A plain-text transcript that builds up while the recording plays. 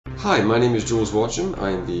Hi, my name is Jools Watsham.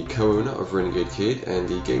 I am the co-owner of Renegade Kid and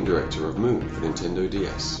the game director of Moon for Nintendo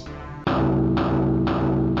DS.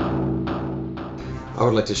 I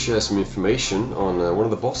would like to share some information on one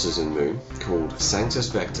of the bosses in Moon called Sanctus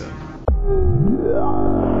Vector.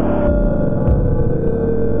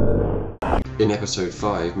 In episode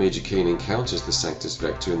 5, Major Kane encounters the Sanctus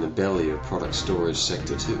Vector in the belly of Product Storage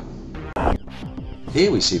Sector 2. Here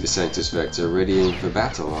we see the Sanctus Vector readying for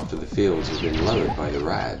battle after the fields have been lowered by the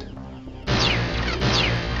RAD.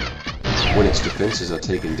 When its defenses are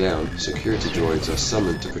taken down, security droids are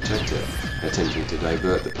summoned to protect it, attempting to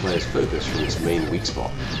divert the player's focus from its main weak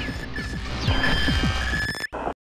spot.